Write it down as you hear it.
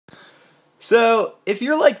So, if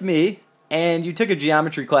you're like me, and you took a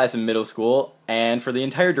geometry class in middle school, and for the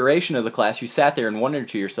entire duration of the class you sat there and wondered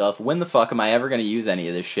to yourself, when the fuck am I ever going to use any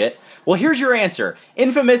of this shit? Well, here's your answer.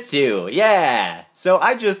 InFamous 2, yeah! So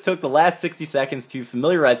I just took the last 60 seconds to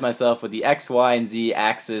familiarize myself with the X, Y, and Z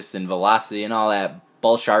axis and velocity and all that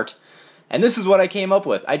bullshit. And this is what I came up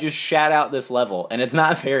with. I just shat out this level, and it's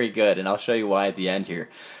not very good, and I'll show you why at the end here.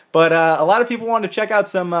 But a lot of people wanted to check out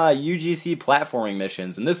some UGC platforming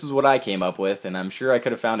missions, and this is what I came up with, and I'm sure I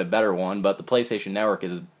could have found a better one, but the PlayStation Network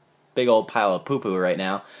is a big old pile of poo-poo right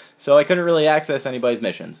now, so I couldn't really access anybody's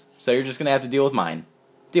missions. So you're just going to have to deal with mine.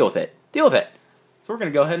 Deal with it. Deal with it! So we're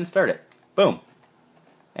going to go ahead and start it. Boom.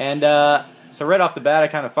 And so right off the bat I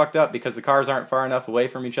kind of fucked up because the cars aren't far enough away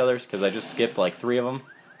from each other, because I just skipped like 3 of them.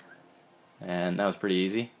 And that was pretty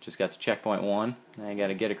easy. Just got to checkpoint 1. Now I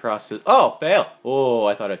gotta get across to... Oh! Fail! Oh,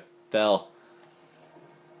 I thought I fell.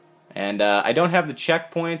 And I don't have the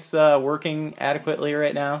checkpoints working adequately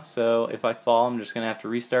right now, so if I fall I'm just gonna have to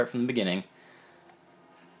restart from the beginning.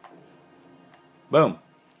 Boom.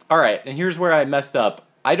 Alright, and here's where I messed up.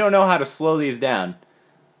 I don't know how to slow these down,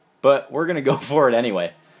 but we're gonna go for it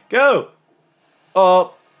anyway. Go!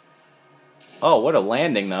 Oh! Oh, what a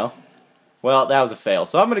landing though. Well, that was a fail,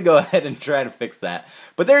 so I'm going to go ahead and try to fix that.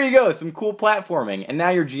 But there you go, some cool platforming, and now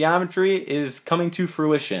your geometry is coming to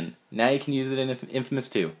fruition. Now you can use it in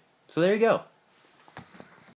InFamous 2. So there you go.